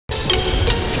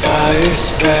fire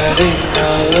spreading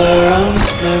all around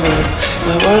my room.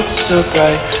 My world's so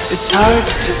bright, it's hard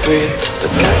to breathe,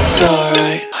 but that's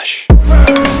alright. Hush.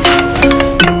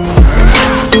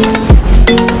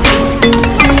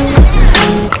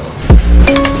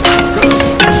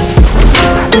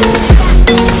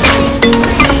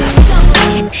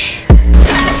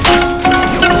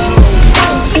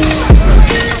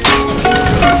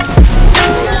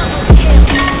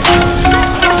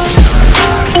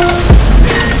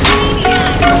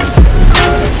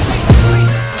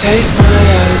 Take my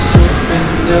eyes open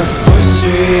to force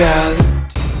reality.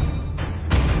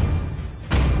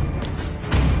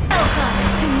 Welcome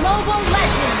to Mobile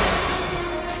Legends!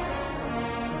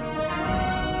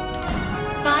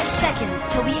 5 seconds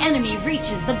till the enemy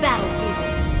reaches the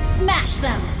battlefield. Smash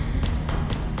them!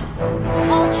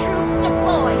 All troops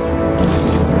deployed!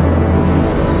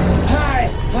 I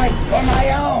fight for my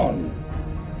own!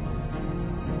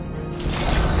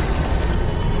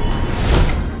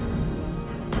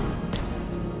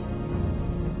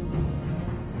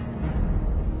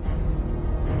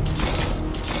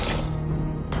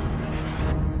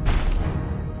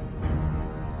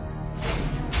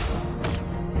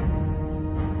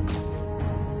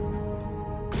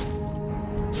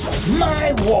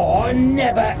 My war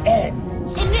never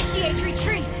ends! Initiate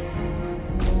retreat!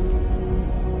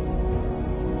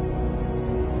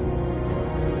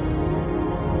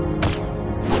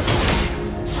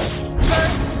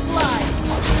 First blood!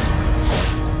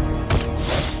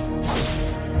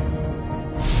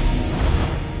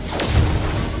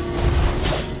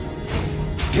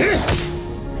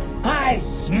 I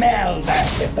smell the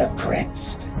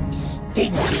hypocrites!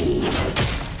 Stinky!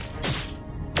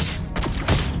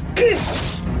 You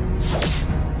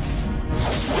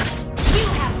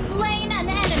have slain an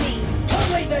enemy!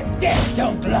 Only the dead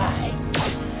don't lie!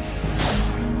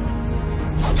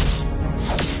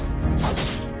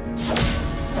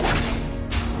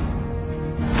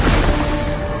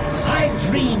 I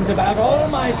dreamed about all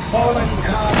my fallen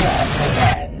comrades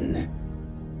again.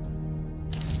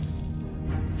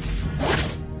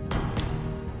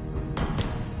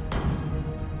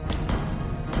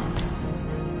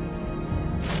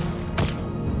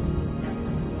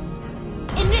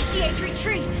 Initiate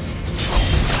retreat!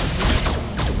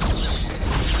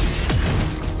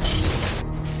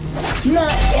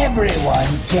 Not everyone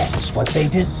gets what they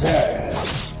deserve.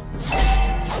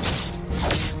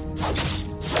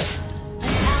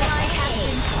 An ally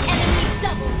has been enemy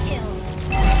double kill!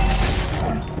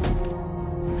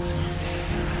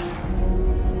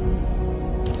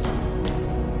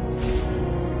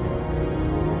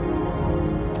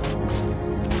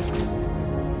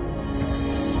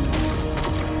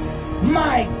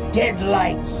 My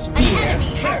deadlight spear An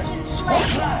enemy has been thirsts for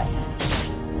slain. blood.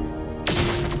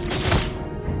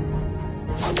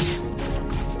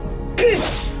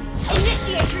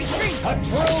 Initiate retreat! A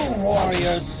true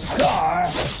warrior's scar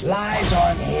lies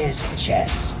on his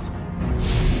chest.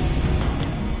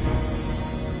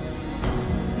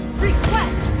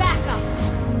 Request backup!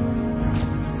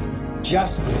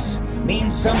 Justice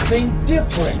means something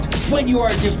different when you are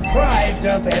deprived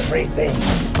of everything.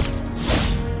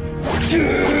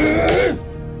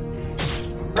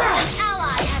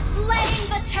 Ally has slain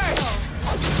the turtle!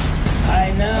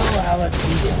 I know how it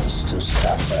feels to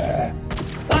suffer.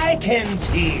 I can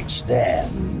teach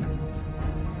them.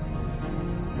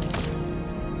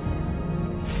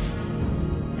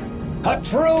 A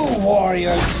true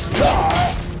warrior's scar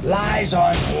lies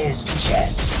on his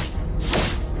chest.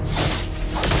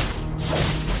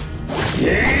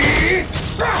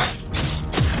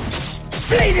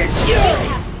 Bleeding You fury!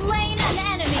 have slain an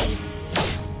enemy!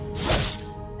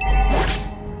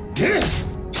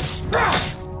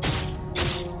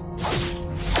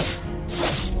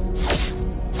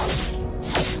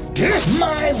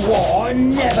 My war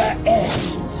never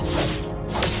ends.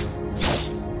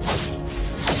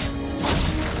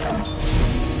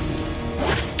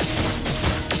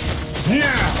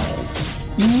 Now,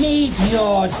 meet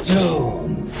your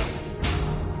doom.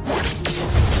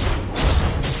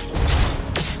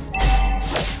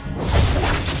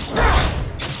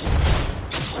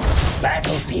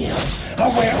 Battlefields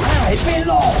are where I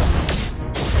belong.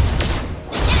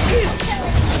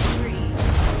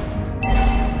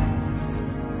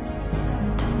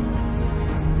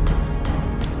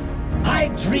 I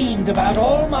dreamed about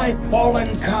all my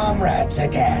fallen comrades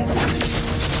again.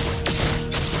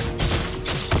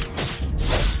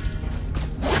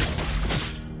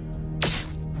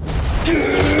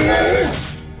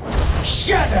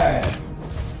 Shudder!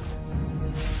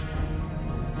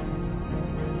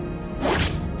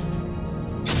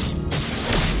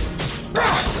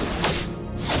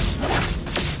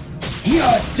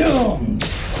 You're doomed!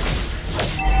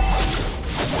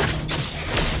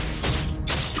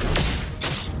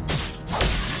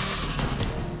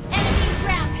 Enemy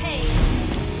rampage.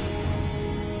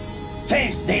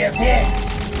 Face the abyss!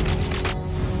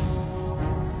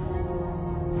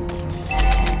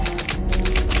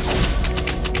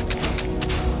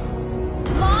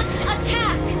 Launch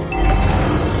attack.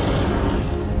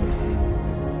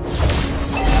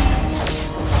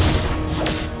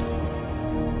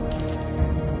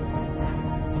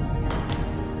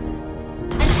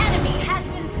 An enemy has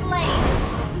been slain.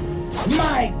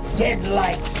 My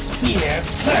dead-like spear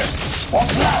thirsts for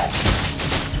blood!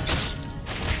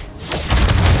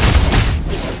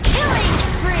 Killing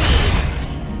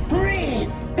spree.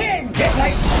 Breathe! In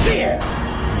dead-like spear!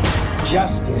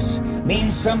 Justice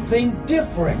means something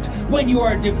different when you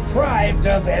are deprived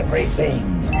of everything.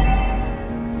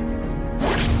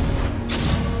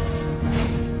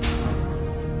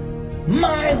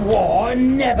 My war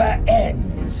never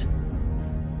ends.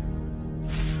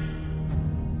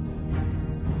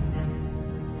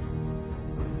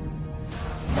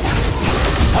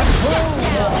 A true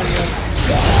warrior.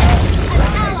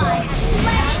 An ally has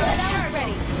slain the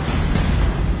turret.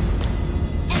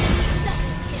 Enemy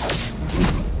double kill.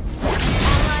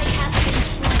 Ally has been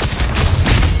slain.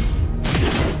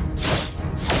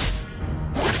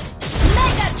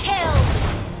 Mega kill.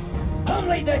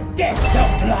 Only the dead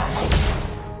don't lie.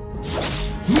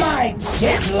 My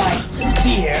dead-like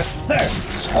spear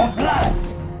thirsts for blood.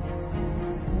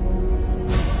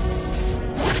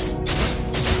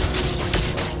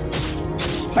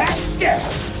 Faster!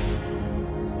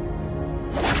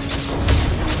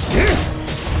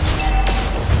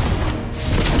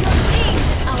 Team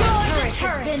destroyed. The turret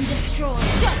has been destroyed.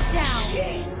 Shut down.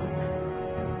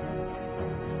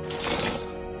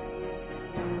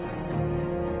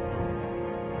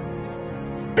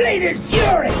 Bladed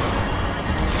Fury!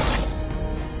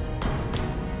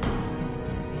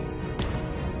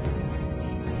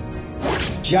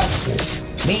 Justice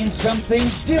means something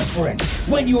different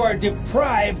when you are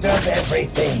deprived of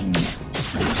everything.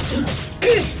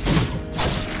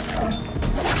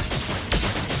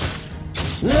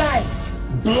 Light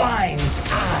blinds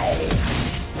eyes.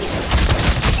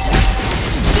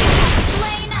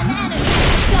 Slain an enemy.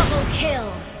 Double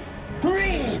kill.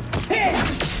 Breathe!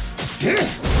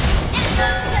 Hit!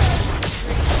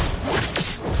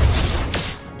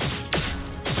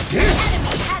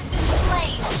 Enemy has been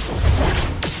slain.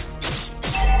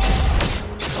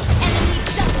 Enemy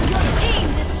double. Your team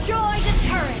destroyed a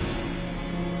turret.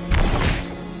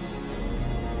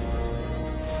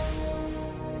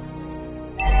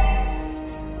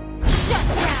 Shut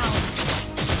down.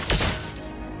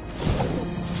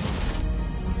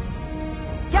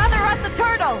 Gather up the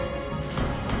turtle.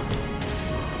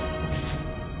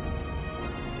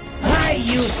 I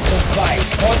used to fight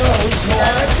for those who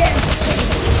are against me.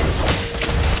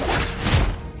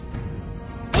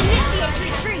 Initiate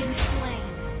retreat.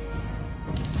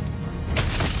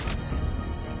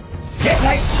 Get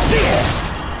like spear!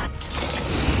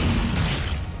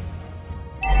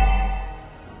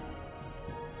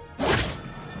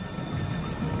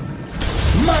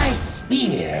 My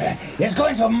spear is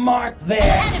going to mark their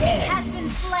Enemy end. has been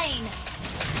slain.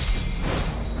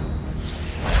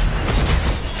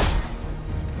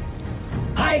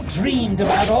 I dreamed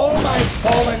about all my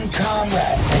fallen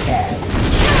comrades again.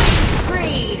 Killing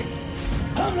spree.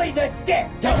 Only the dead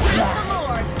don't The lie.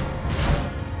 Lord.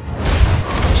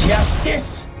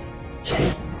 Justice?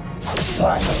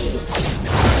 Funny.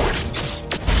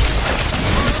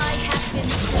 Ally has been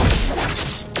slain.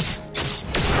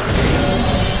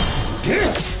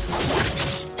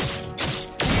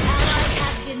 Ally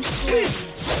has been slain.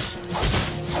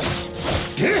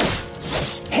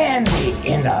 Handy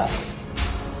enough.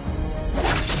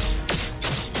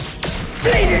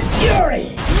 Bladed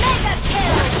Fury! Mega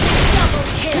kill. Double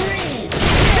kill.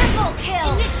 Triple kill.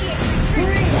 Initiate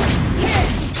retreat.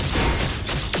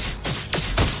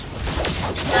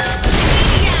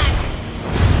 Maniac.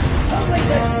 Only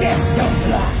the dead don't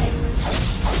lie.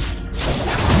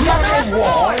 My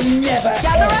war never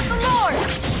Gather ends. up the Lord.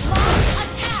 Launch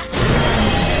attack.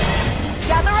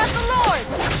 Gather up the Lord.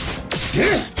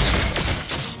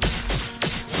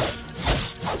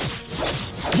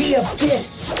 The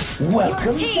abyss Your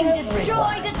welcomes team everyone.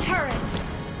 destroyed a turret.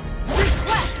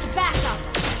 Request backup.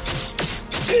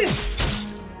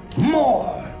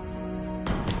 More.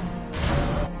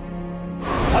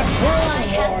 A true Ally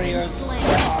has been warrior's slain.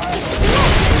 star.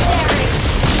 Legendary.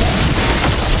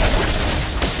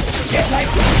 Get like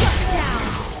Shut down.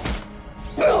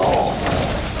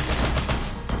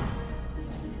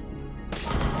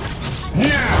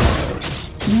 now.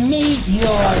 Meet your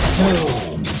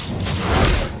doom.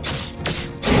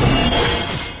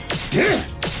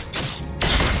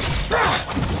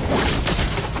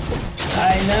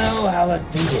 I know how it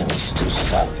feels to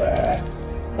suffer.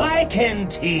 I can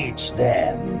teach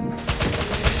them.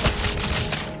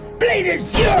 Bladed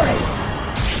Fury!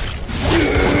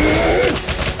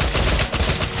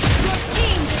 Your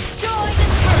team destroyed the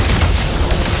turret.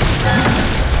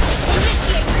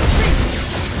 Initiate retreat.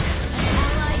 An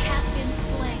ally has been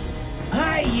slain.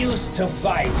 I used to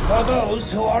fight for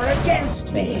those who are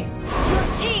against me. Your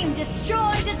team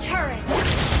destroyed a turret.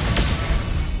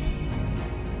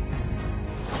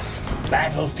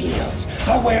 Battlefields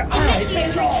are where I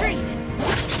Initiate belong. retreat.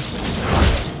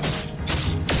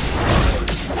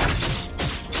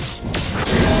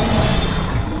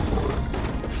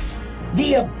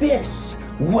 The Abyss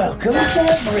welcomes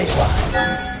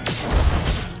everyone.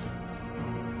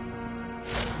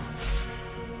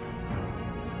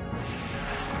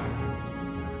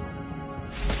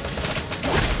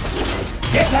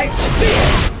 Get like spear!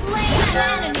 Slain an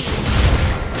enemy.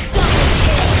 Double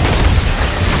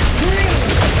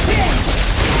kill.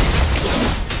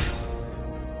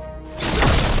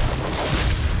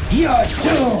 You're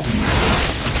doomed!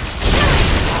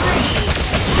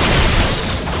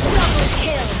 Double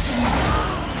kill.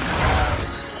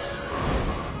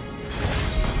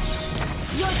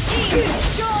 Your team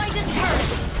destroyed a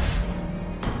turret.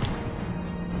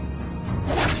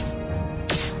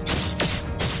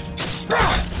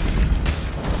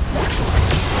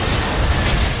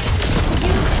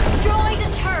 You destroyed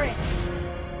a turret.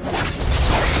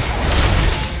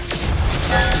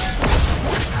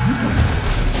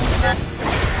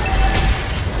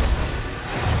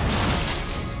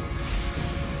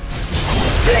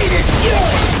 Bladed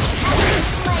Fury!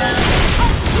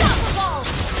 Unstoppable.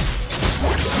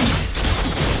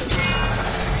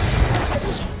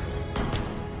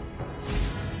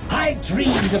 I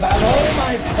dreamed about all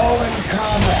my fallen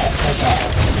comrades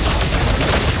again.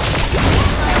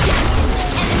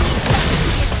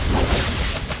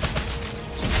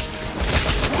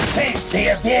 Face the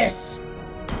Abyss!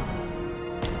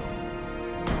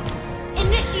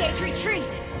 Initiate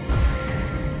retreat.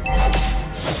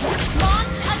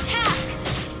 Launch attack.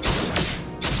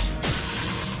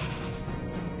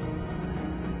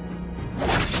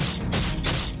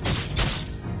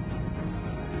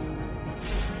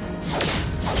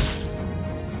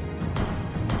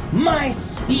 My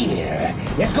spear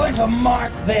is going to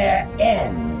mark their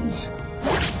ends.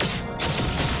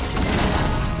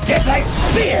 Get like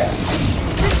spear!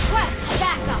 Request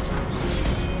backup.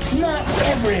 Not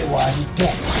everyone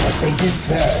gets what they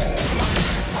deserve.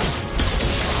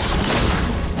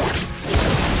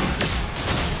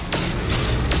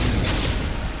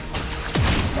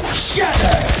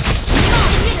 Shudder!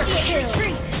 Initiate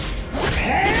retreat.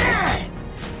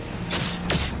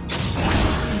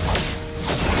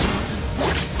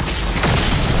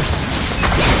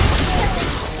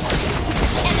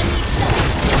 Enemy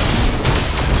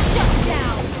shut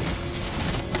down.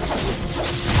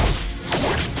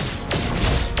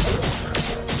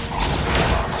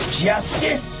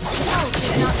 Justice? Ult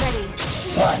is not ready.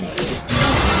 Funny.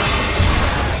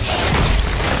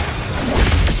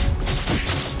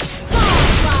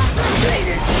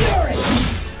 Bladed Fury!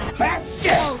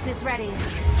 Faster! Ult is ready.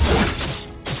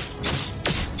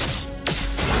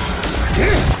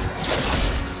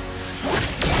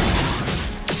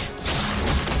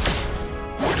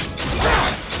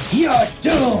 You're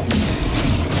doomed!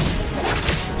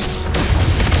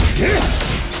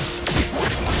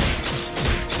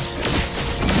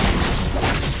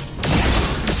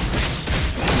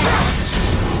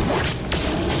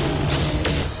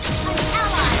 An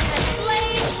ally has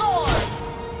slain Lord.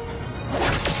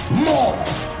 More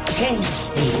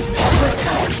tasty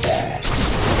appetizer!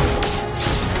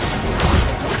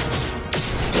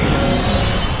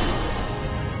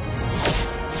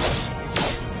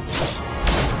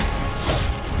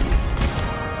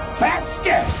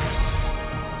 Faster!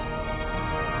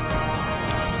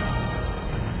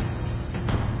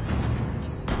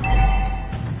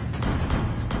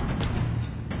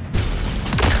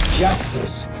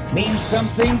 Justice means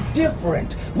something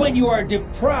different when you are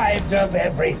deprived of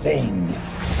everything.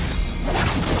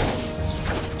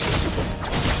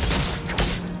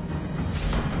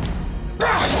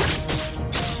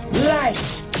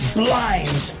 Light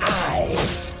blinds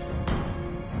eyes.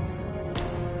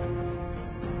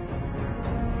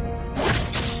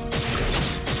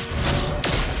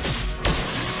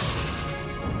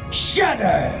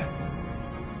 Shudder!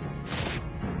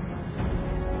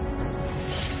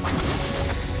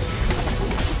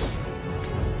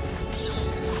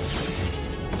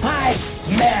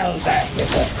 Smell that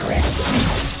hypocrite!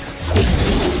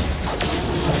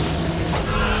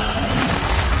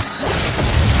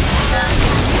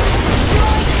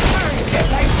 Get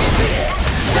like spear!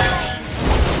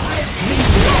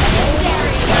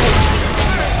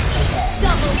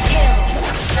 Double kill.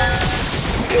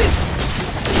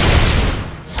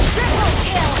 Triple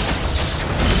kill.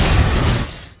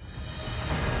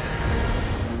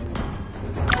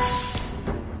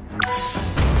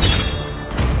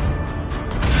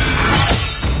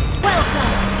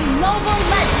 Welcome to Mobile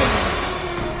Legends!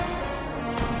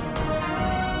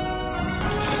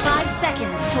 5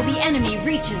 seconds till the enemy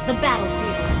reaches the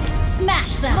battlefield.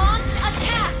 Smash them! Launch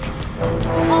attack!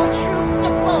 All troops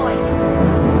deployed!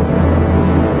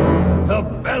 The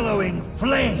bellowing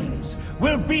flames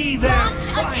will be their Launch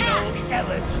final attack!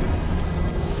 elegy.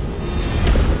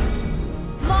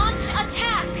 Launch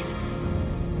attack!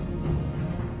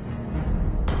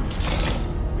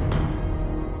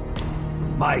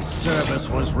 My service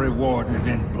was rewarded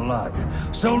in blood,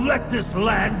 so let this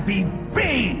land be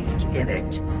bathed in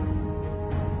it.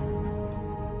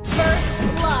 First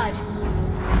blood!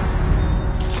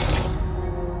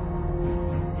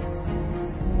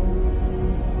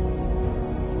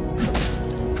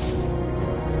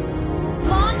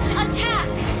 Launch attack!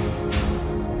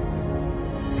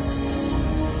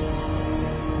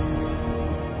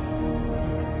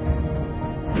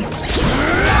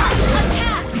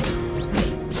 Attack!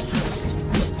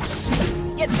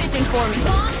 Get vision for me.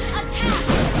 Launch attack!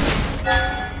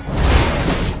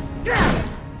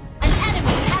 An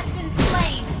enemy has been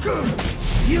slain!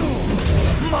 You,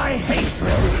 my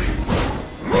hatred.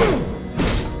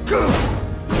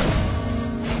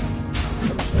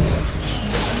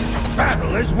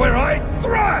 Battle is where I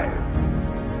thrive.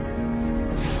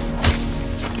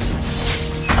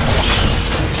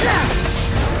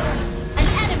 An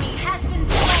enemy has been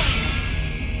slain!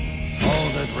 All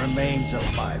that remains of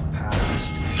my past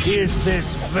is this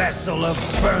vessel of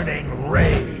burning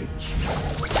rage.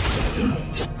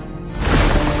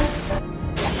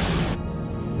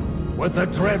 With the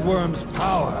Dreadworm's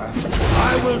power,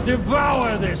 I will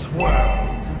devour this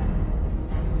world.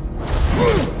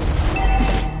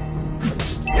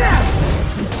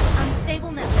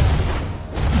 Unstable network.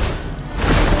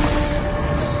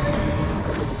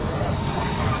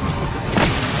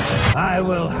 I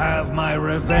will have my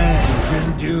revenge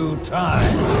in due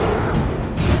time.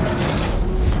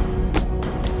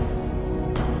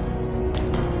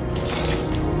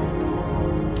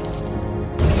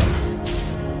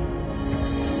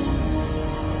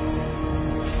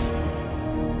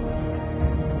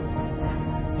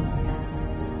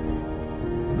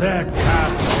 Their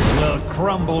castles will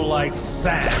crumble like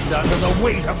sand under the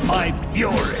weight of my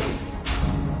fury.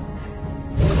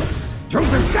 Through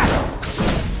the shadows!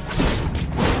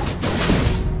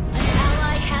 An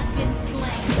ally has been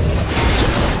slain.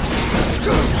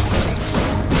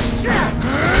 You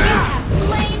have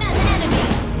slain an enemy!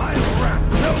 My wrath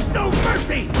knows no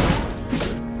mercy!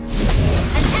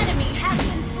 An enemy has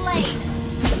been slain!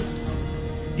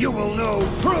 You will know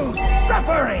true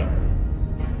suffering!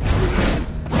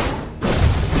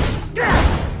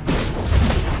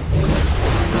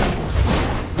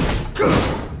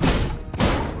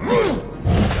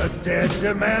 The dead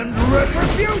demand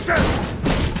retribution!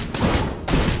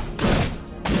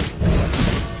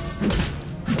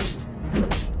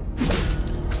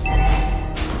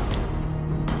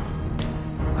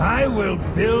 I will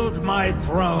build my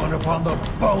throne upon the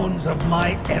bones of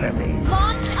my enemies.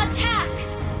 Launch attack!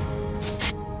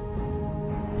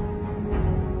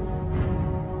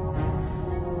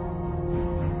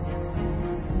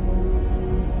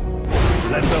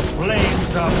 Let the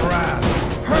flames of wrath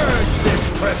purge this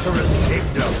treacherous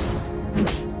kingdom.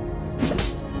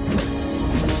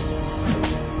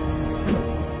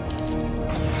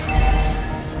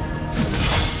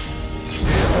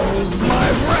 Behold my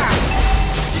wrath!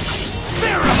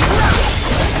 Spear of wrath!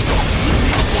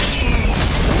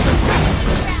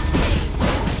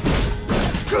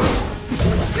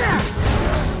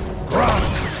 Grant,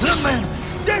 lament,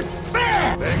 despair!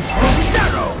 Thanks from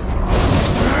shadow!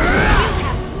 You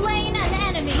have slain an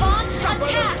enemy! Launch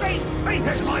attack! Fate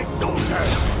fated my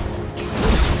soldiers!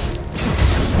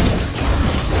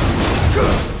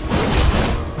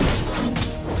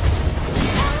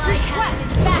 Ally has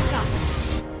been backup!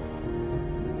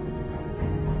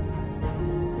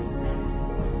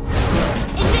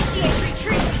 Initiate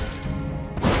retreat!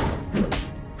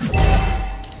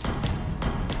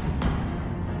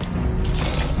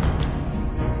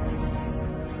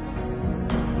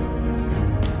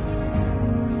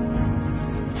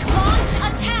 Launch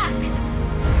attack!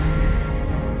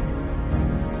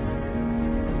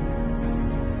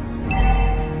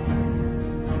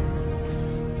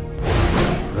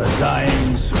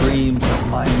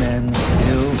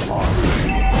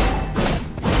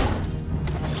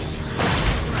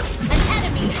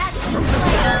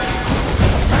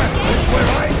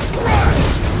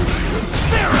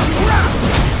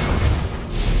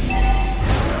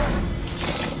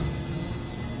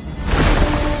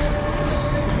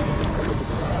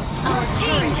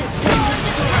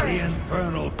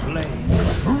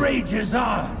 flame rages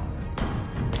on.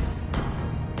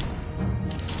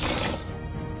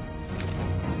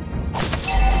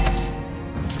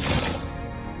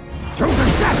 Through the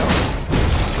shadow!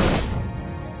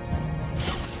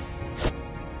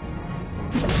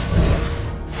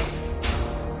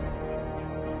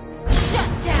 Shut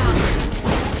down!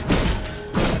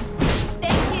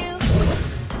 Thank you!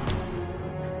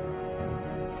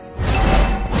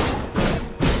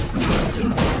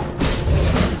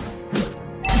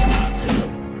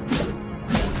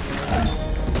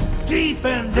 Deep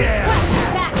in there!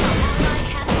 Request backup! Ally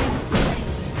has been slain.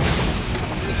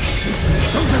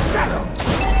 Through the shadow!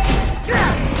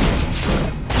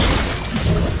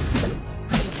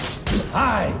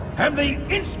 I am the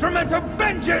instrument of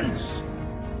vengeance!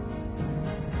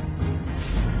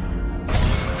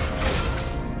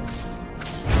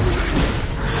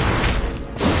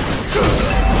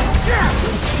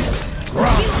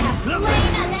 You have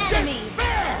slain an enemy!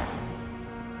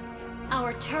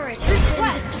 Our turret has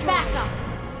been destroyed. Backup!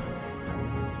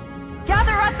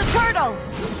 Gather at the turtle!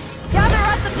 Gather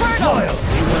at the turtle!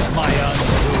 Loyalty was my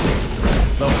undoing.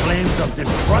 The flames of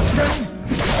destruction,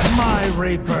 my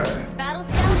rebirth. Battle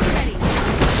spell ready.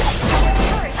 Our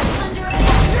turret is under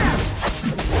attack.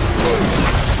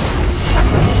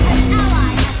 An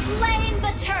ally has slain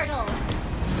the turtle.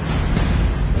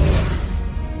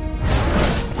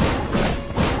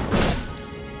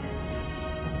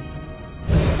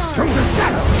 Through the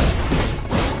shadow!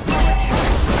 Our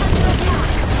turret is under attack.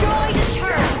 Destroy the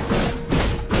turret.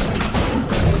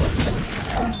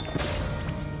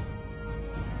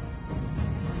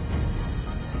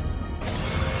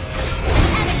 An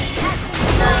enemy has been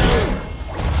slain.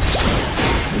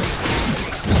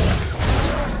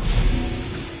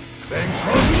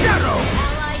 Vengeful shadow!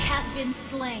 Ally has been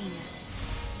slain.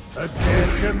 The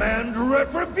dead demand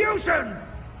retribution!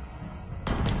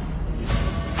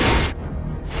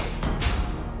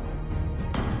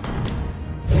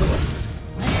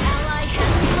 Ally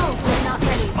has no, we're not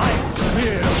ready. My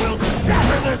spear will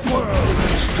shatter this world!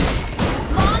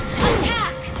 Launch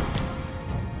attack.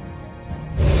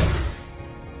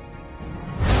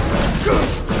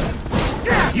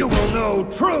 You will know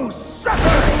true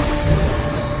suffering!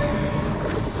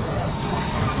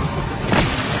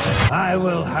 I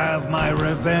will have my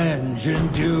revenge in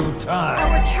due time.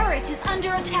 Our turret is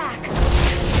under attack.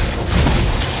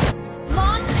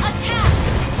 Launch attack.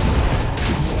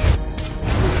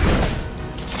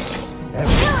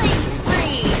 Killing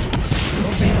spree.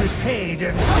 Will be repaid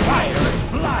in fire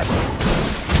and blood.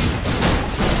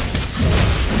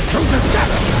 Through the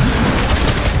shadow!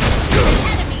 An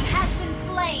enemy has been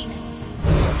slain.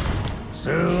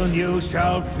 Soon you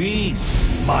shall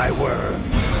feast, my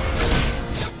worms.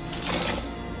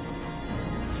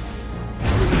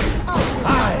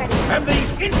 I am the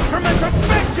instrument of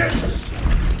vengeance!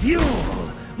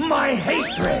 Fuel my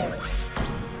hatred!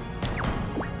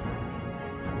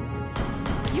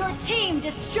 Your team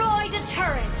destroyed a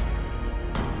turret.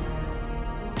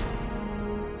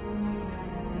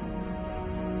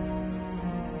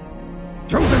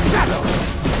 Through the shadow!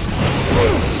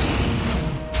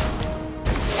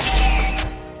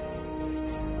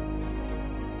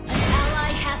 An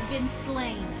ally has been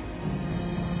slain.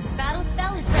 Battle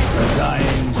spell is ready. The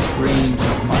dying screams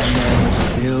of my men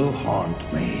still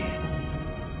haunt me.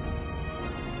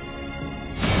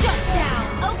 Shut down.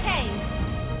 Okay.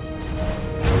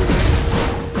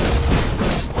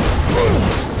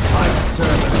 My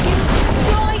service, You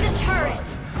destroyed a turret.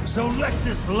 so let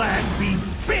this land be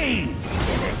bathed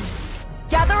in it!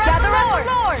 Gather at the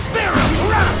Lord! Spear of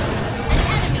wrath! An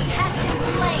enemy has been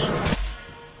slain.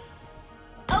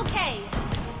 Okay.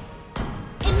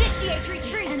 Initiate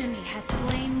retreat. Enemy has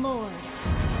slain Lord.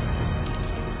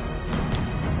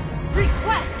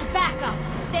 Request backup.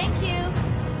 Thank you.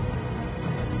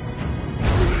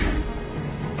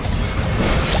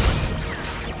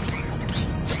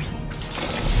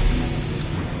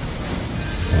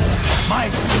 My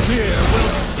spear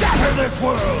will shatter this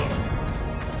world!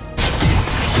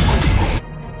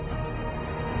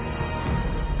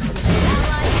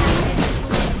 Ally has been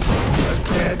slain. The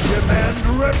dead demand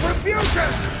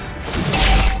retribution!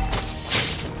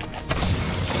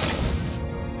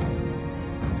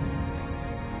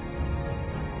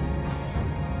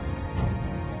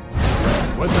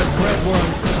 With the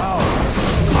Dreadworm's power,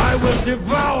 I will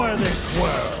devour this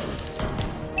world!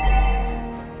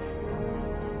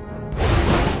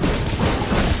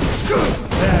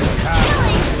 Their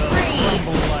castle will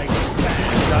crumble like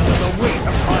sand under the weight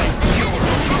of my fury!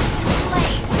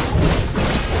 Slain.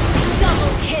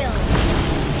 Double kill.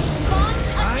 Launch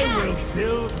I attack. will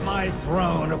build my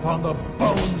throne upon the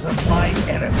bones of my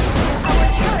enemies.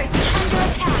 Our turret is under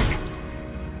attack.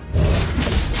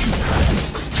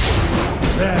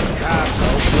 That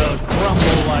castle will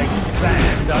crumble like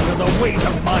sand under the weight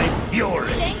of my fury.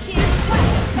 Thank you.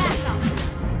 Quest backup.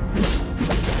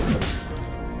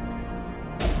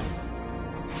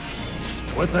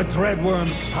 With the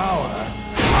Dreadworm's power,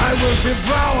 I will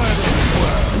devour this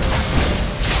world.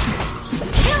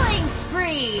 Killing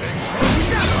spree.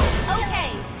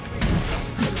 Okay.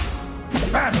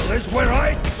 Battle is where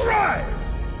I thrive.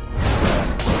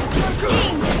 Your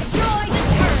team destroyed the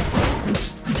turret.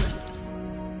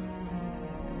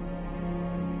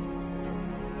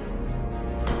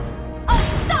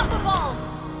 Unstoppable.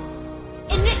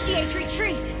 Initiate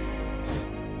retreat.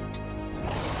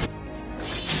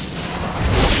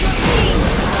 Your team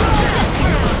destroyed the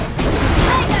turret.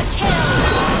 Mega kill.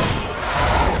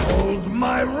 Hold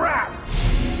my wrath.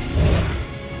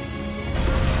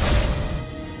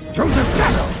 To the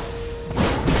shadow.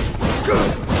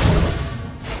 Good.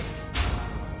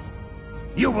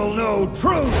 You will know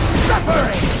true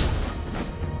suffering.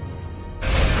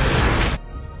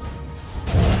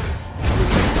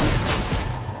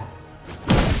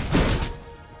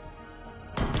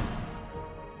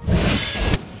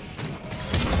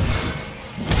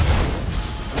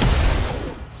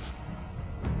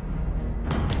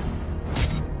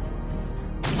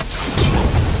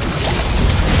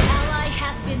 Ally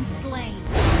has been slain.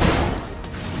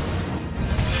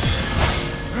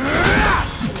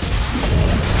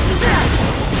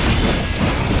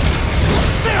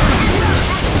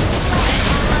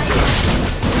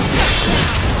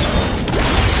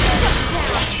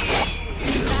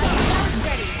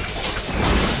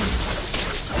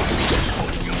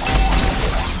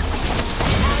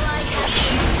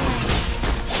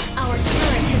 Our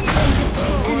turret has been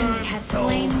destroyed. Enemy has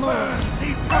slain Lord.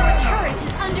 Our turret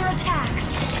is under attack.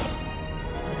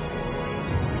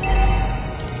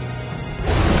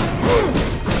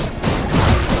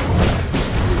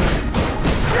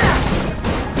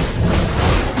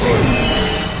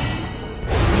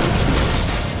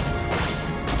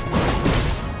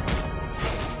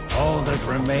 All that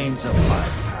remains of my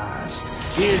past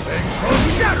is a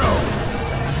shadow.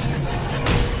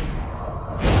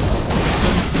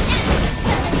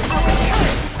 Our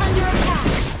turret is under attack.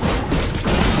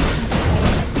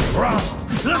 From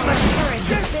the Our turret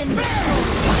has been destroyed.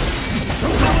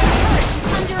 Our turret is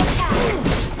under attack.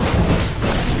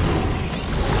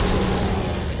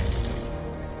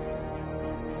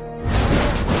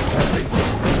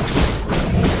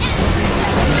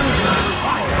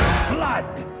 blood.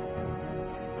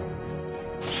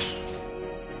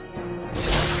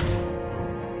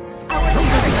 Our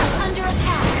turret is under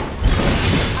attack.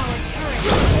 Our turret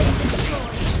has been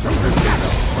destroyed.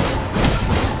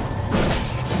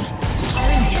 Our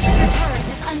inhibitor turret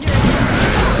is under attack.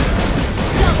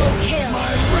 Double kill.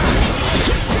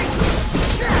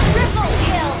 Triple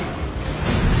kill.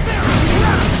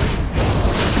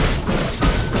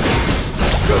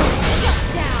 Shut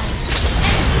down.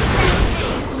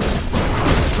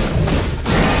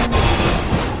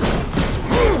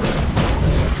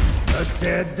 The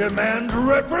dead demand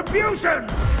retribution.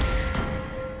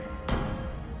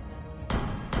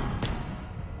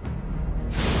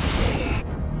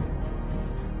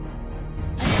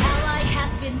 An ally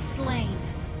has been slain.